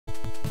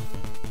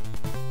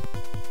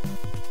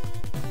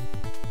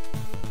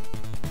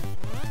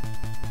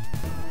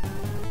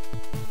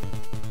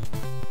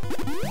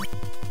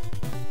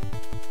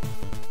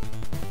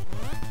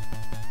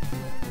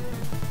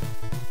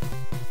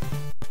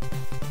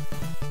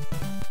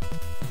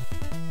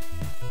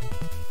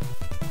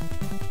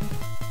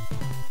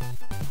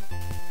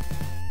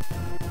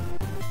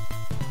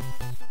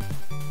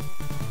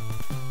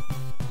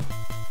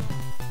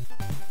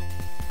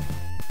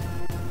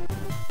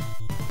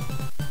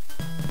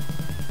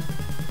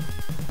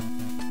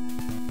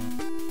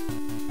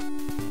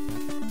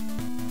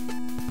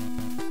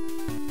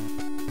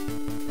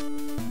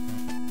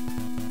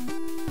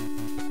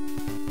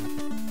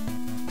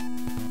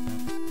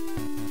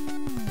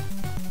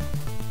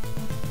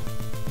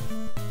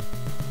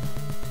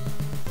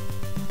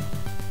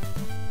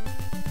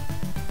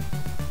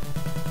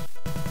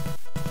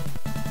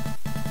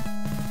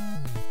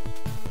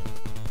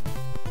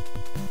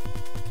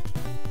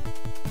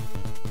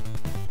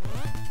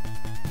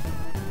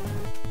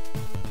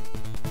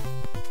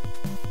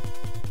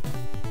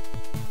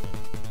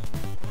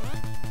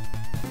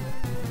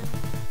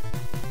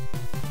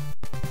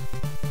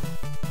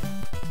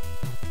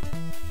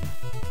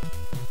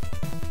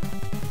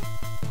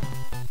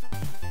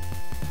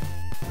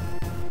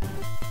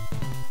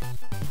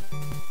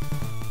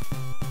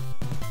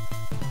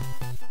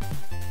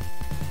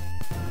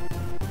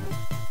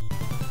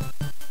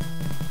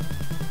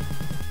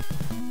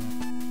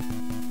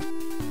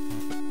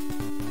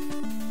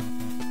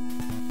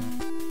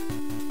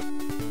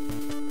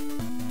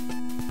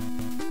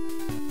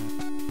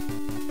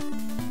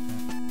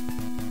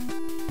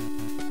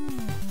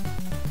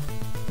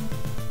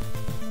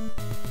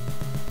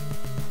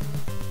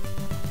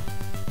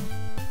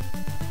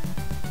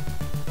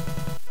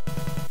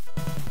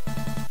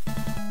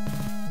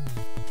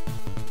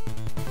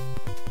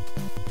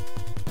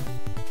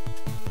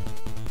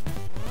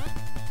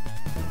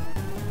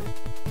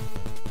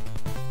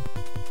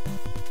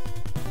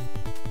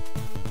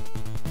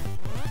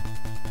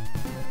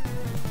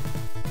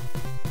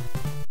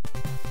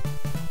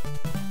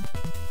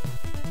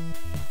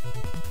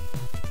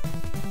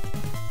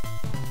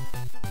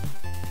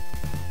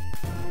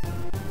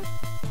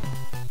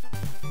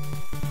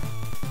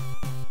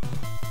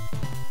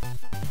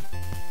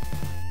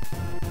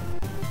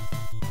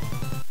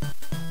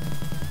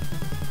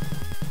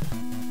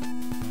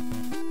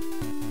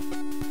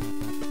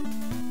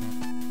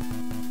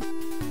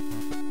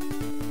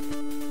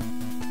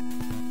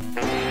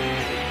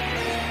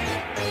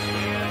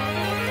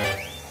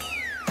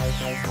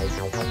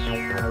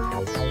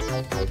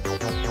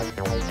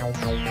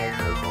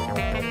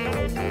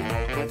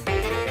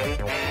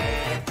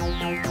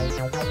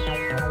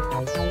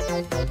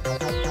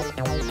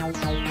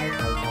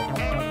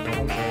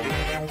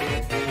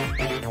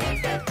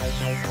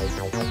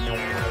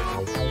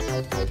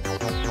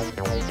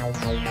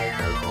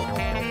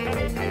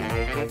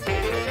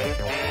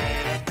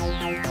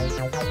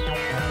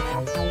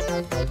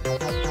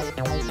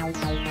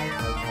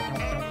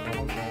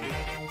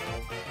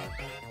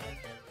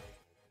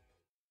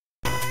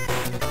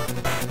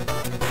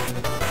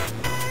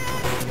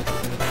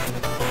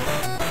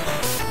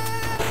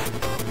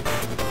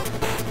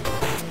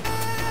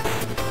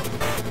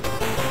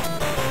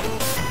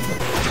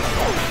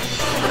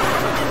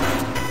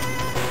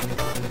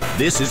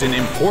This is an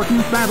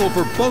important battle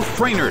for both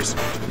trainers.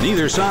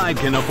 Neither side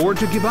can afford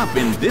to give up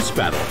in this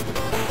battle.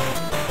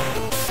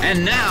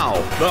 And now,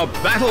 the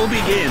battle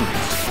begins.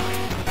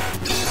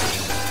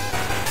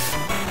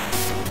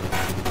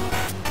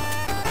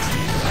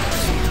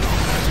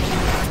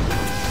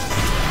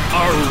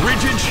 A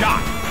rigid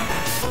shot.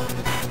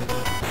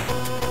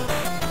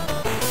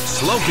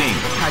 Slowking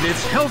had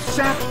its health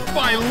sapped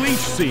by Leech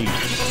Seed.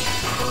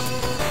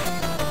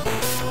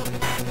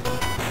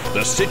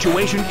 The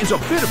situation is a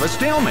bit of a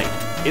stalemate.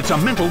 It's a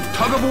mental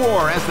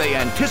tug-of-war as they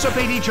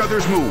anticipate each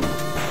other's move.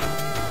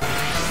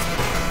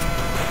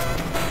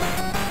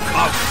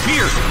 A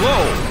fierce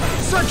blow!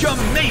 Such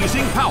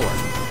amazing power!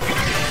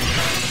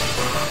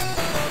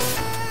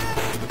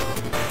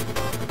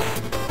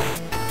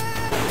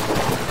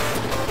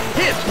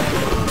 Hit!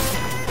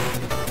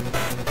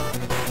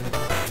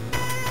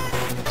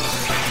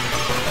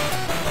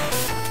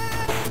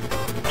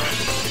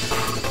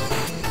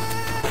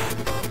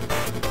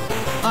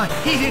 A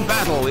heated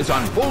battle is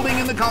unfolding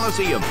in the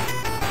Colosseum.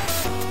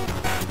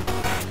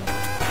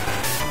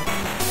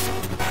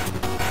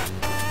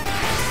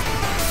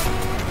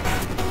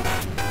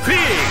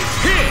 Big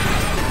hit!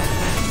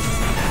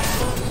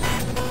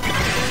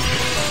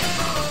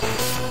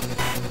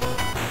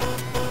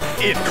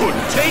 It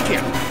couldn't take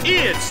him.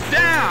 It's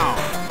down!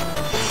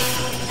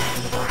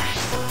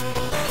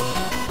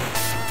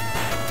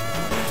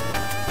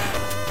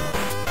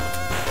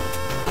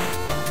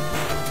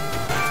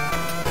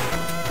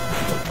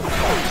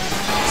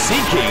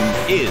 Seaking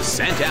is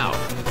sent out.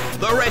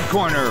 The red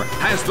corner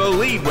has the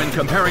lead when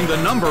comparing the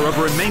number of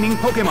remaining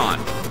Pokémon.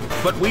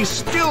 But we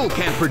still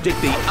can't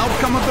predict the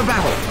outcome of the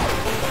battle.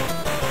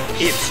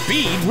 Its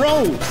speed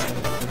rose.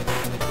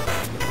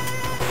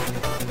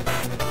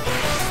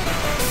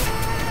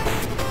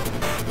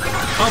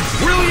 A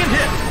brilliant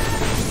hit.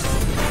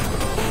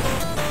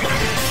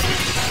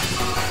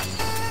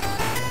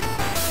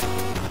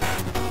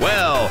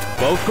 Well,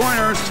 both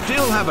corners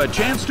still have a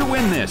chance to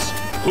win this.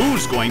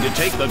 Who's going to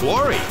take the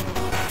glory?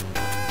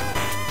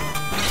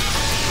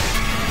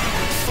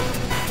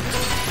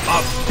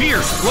 A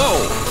fierce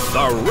blow!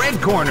 The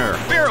red corner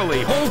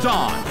barely holds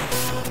on.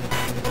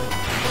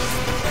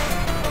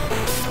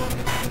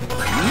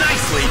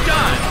 Nicely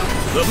done!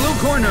 The blue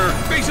corner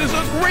faces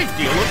a great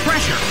deal of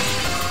pressure.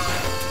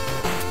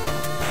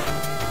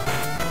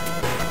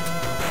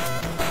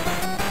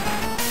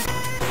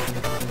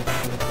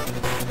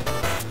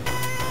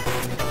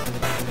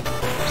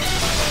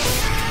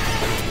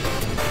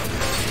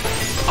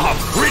 A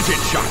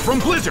rigid shot from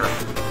Blizzard.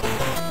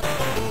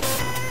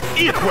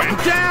 It went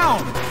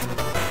down!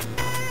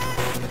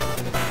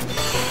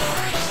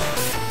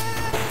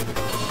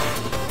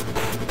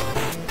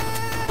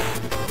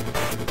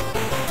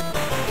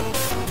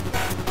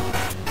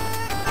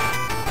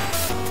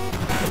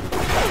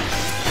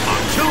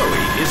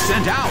 Octillery is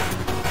sent out.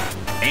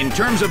 In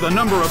terms of the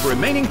number of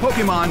remaining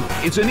Pokémon,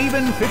 it's an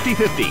even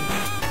 50-50.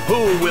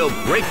 Who will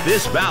break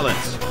this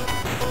balance?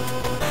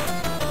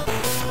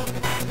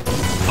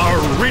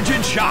 A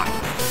rigid shot.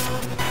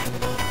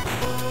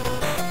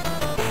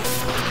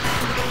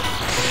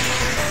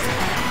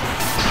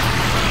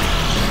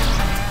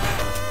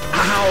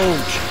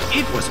 Ouch!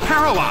 It was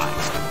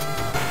paralyzed.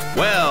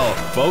 Well,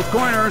 both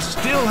corners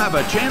still have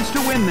a chance to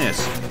win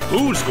this.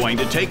 Who's going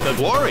to take the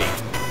glory?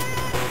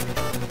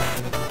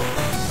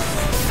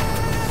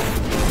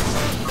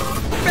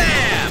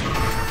 Bam!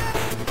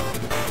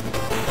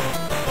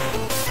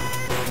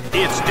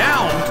 It's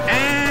down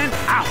and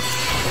out.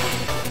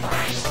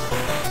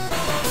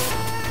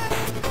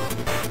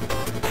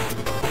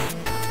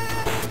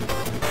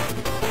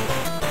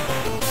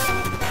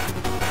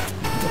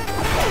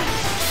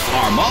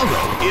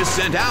 Armaldo is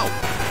sent out.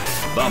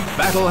 The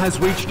battle has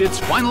reached its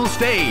final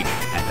stage,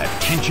 and the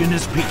tension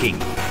is peaking.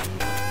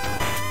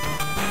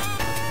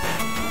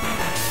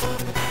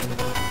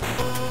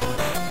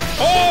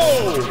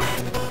 Oh!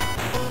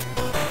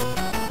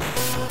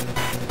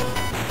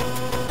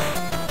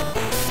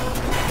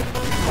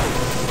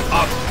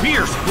 A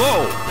fierce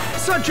blow!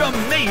 Such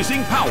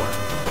amazing power!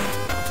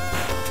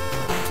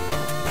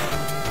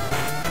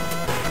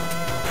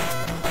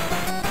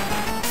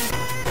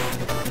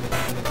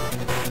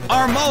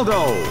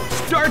 Armaldo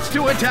starts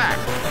to attack.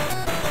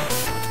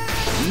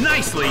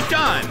 Nicely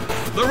done!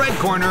 The red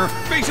corner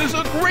faces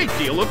a great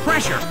deal of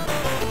pressure.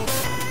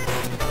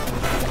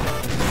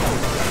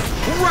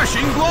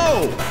 Rushing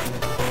blow!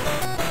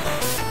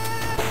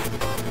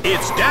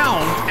 It's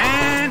down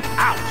and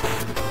out!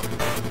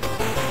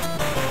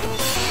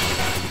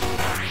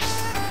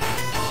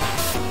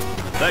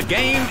 The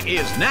game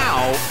is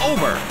now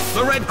over.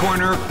 The red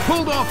corner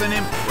pulled off an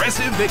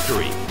impressive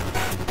victory.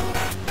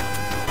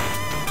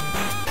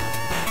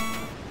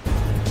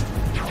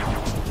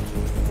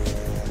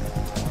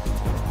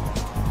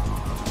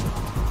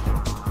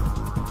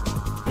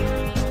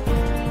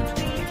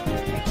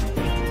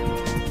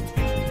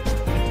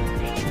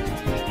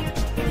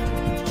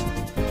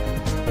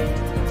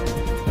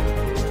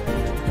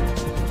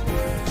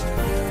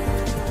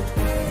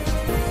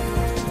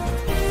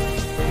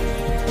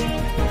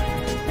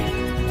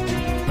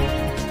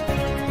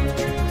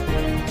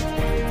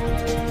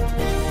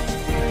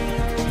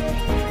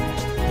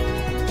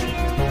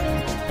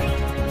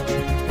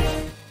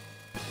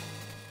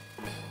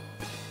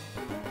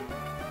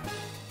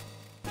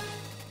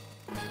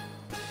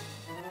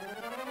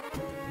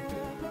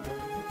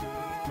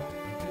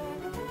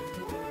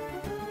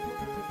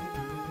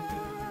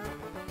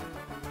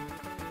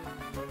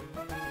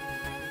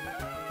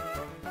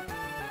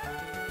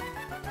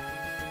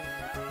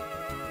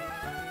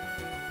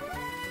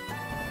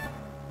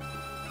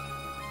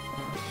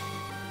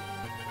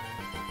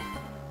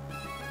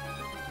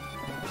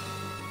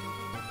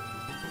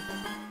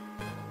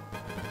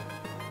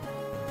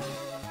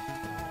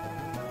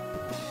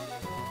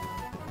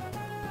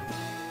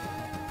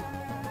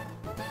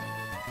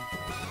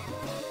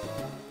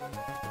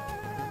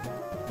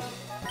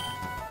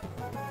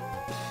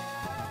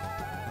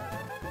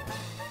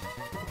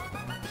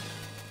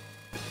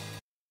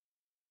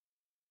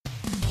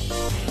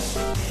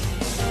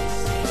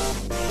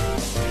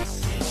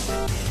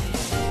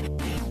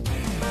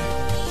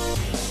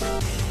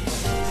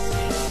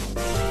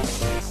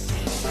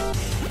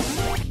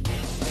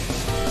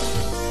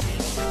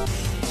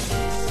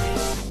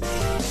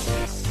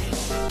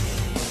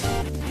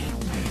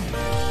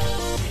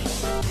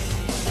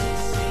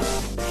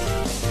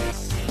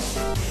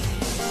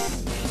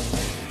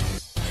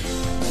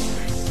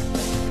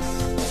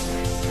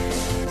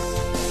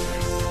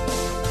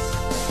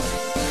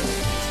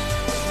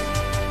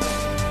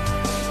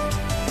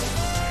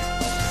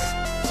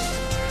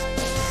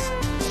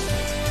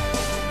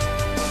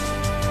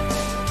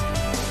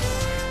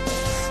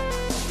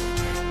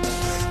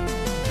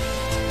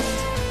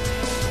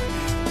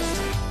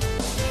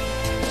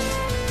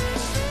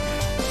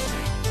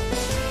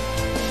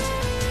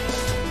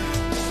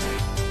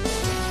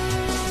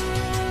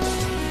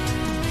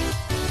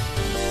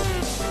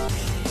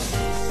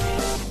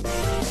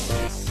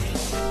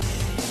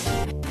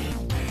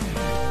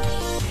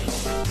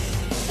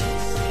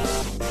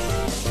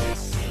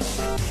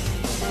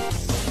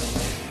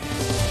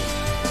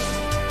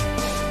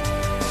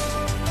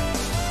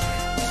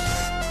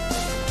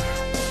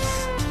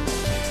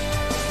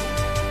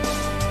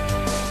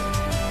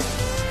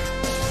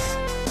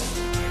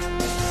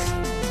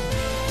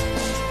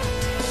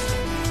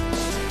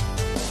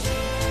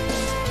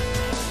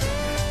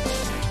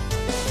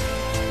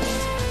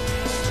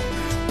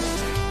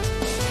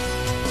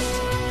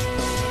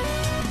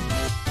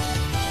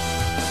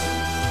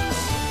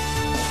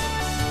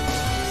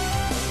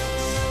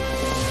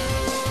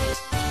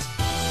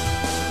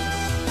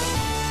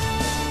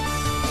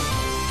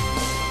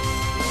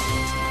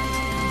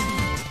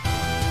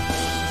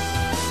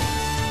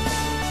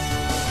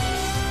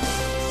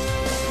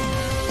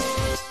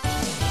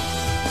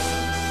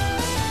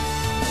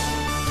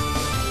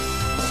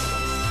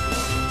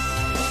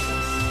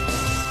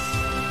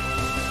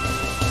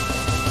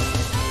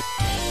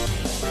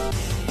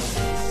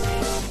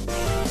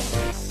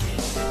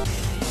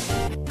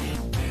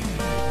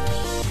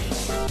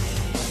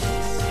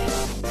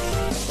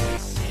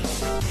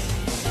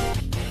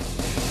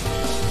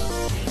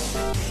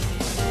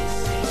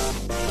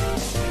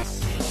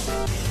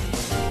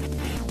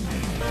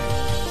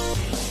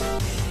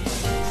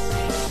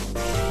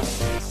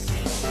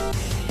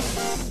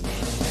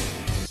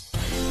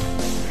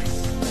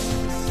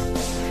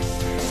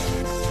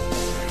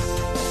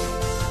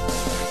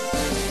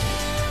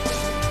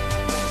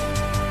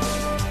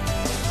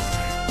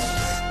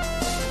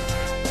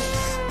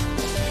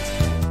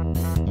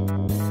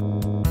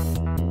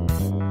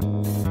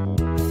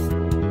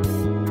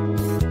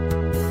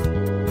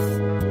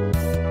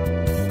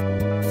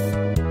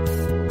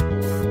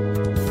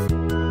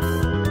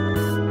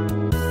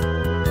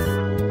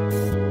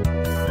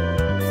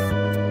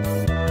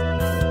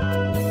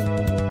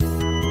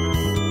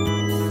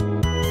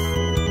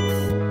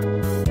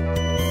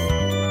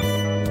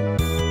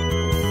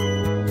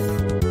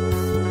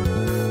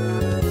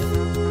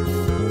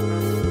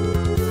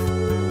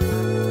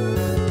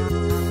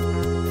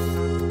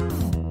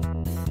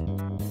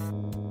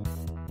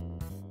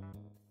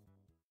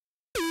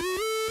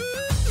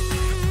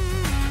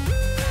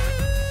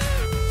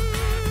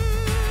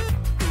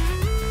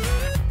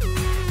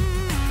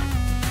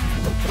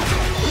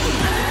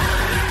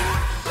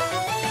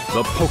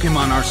 The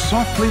Pokémon are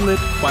softly lit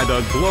by the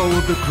glow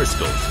of the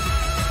crystals.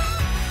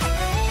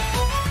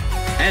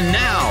 And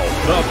now,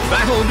 the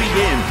battle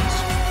begins.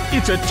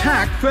 Its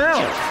attack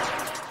fell.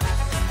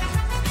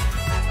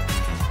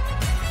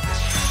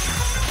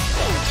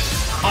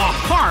 A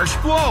harsh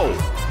blow.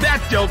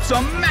 That dealt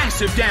some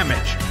massive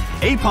damage.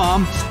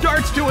 Aipom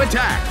starts to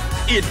attack.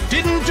 It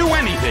didn't do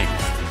anything.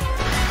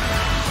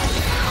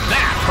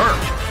 That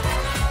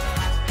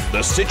hurt.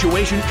 The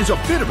situation is a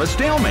bit of a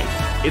stalemate.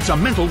 It's a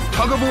mental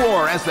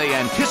tug-of-war as they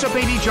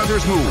anticipate each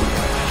other's move.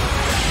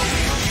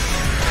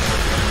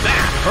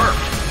 That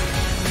hurt.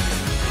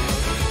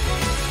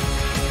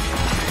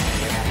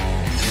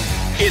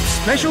 Its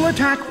special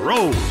attack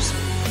rose.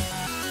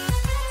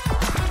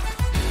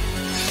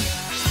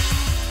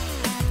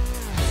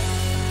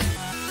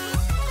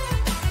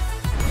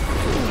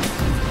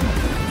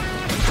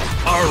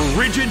 A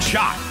rigid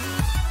shot.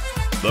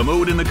 The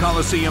mood in the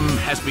Colosseum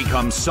has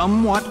become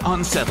somewhat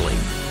unsettling.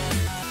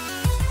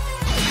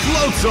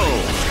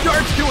 Floatzel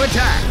starts to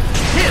attack.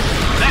 Hit!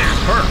 That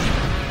hurt.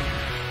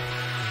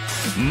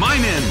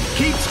 Minun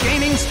keeps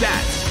gaining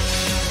stats.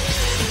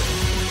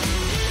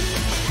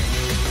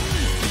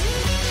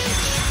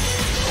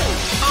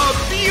 A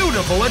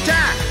beautiful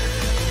attack.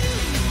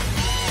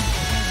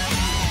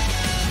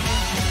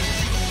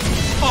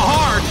 A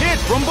hard hit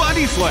from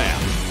Body Slam.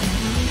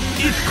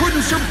 It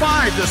couldn't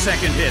survive the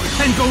second hit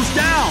and goes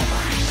down.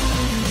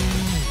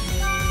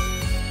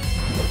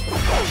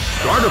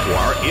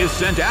 Gardevoir is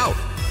sent out.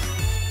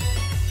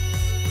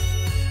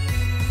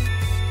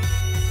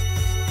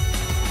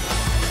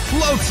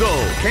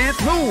 Floatzel can't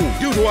move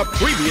due to a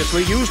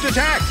previously used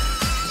attack.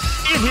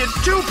 It hit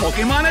two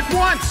Pokémon at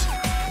once.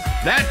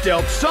 That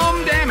dealt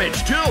some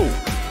damage too.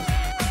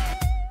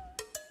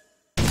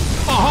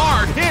 A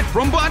hard hit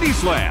from Body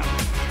Slam.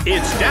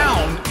 It's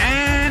down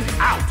and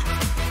out.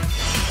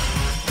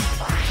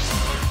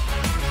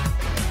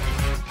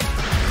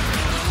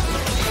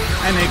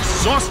 An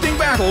exhausting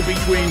battle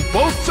between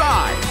both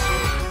sides.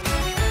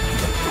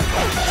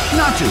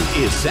 Natu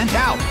is sent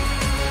out.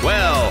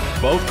 Well,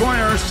 both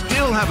corners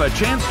still have a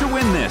chance to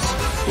win this.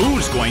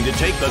 Who's going to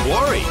take the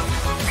glory?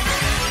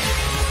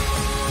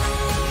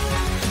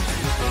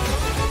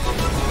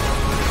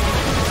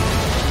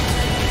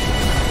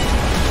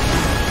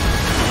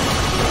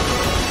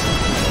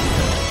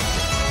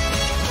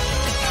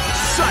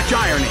 Such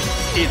irony.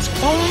 Its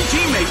own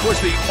teammate was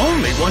the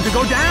only one to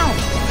go down.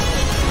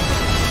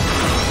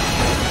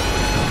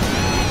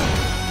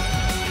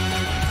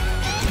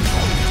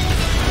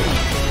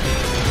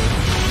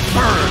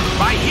 Burned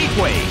by Heat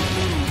Wave.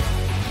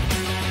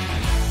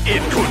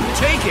 It couldn't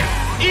take it.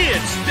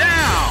 It's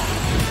down.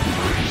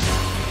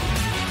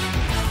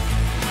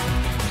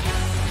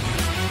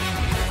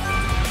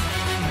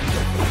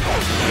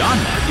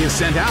 Yanma is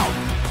sent out.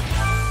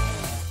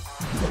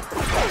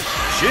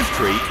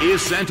 Shiftry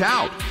is sent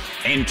out.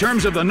 In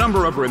terms of the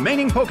number of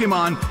remaining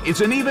Pokémon,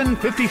 it's an even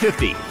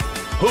 50-50.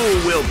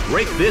 Who will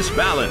break this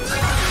balance?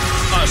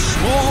 A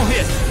small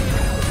hit.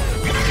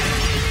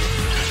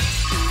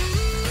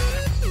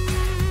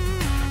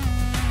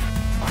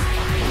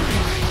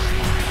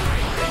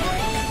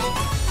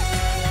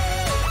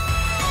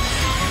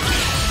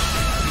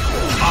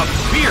 A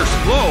fierce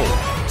blow.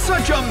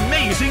 Such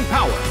amazing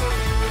power.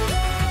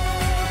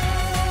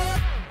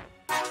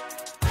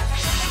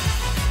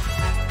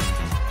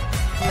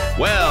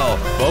 Well,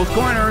 both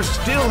corners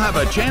still have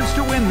a chance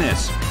to win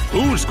this.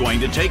 Who's going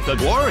to take the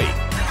glory?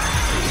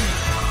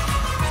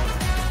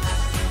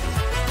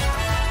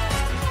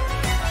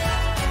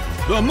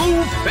 The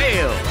move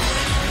fails.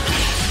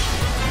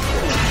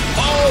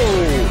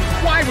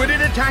 Oh! Why would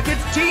it attack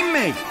its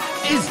teammate?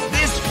 Is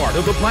this part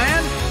of the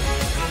plan?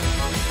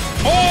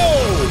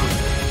 Oh!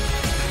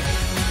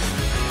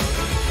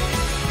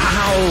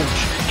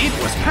 Ouch! It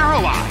was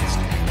paralyzed.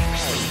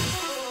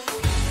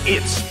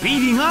 It's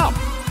speeding up.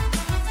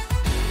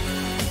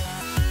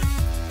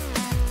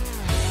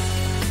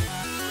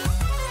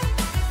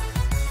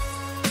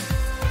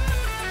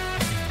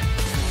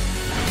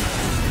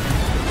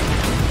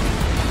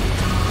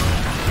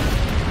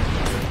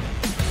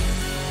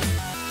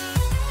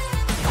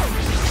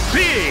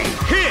 Big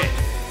hit!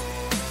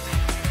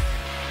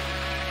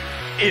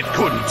 It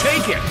couldn't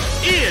take it.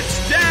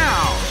 It's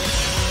down.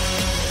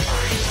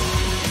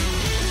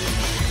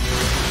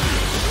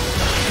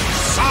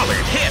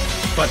 Solid hit,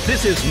 but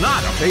this is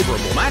not a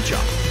favorable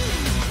matchup.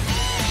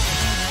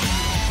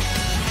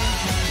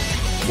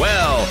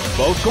 Well,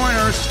 both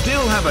corners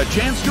still have a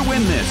chance to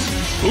win this.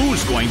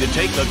 Who's going to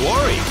take the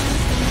glory?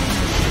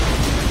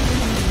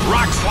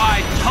 Rock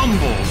Slide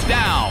tumbles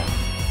down.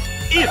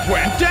 It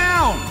went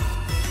down.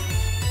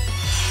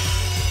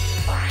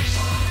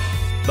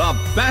 The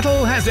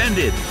battle has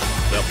ended.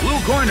 The blue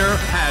corner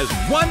has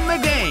won the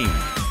game.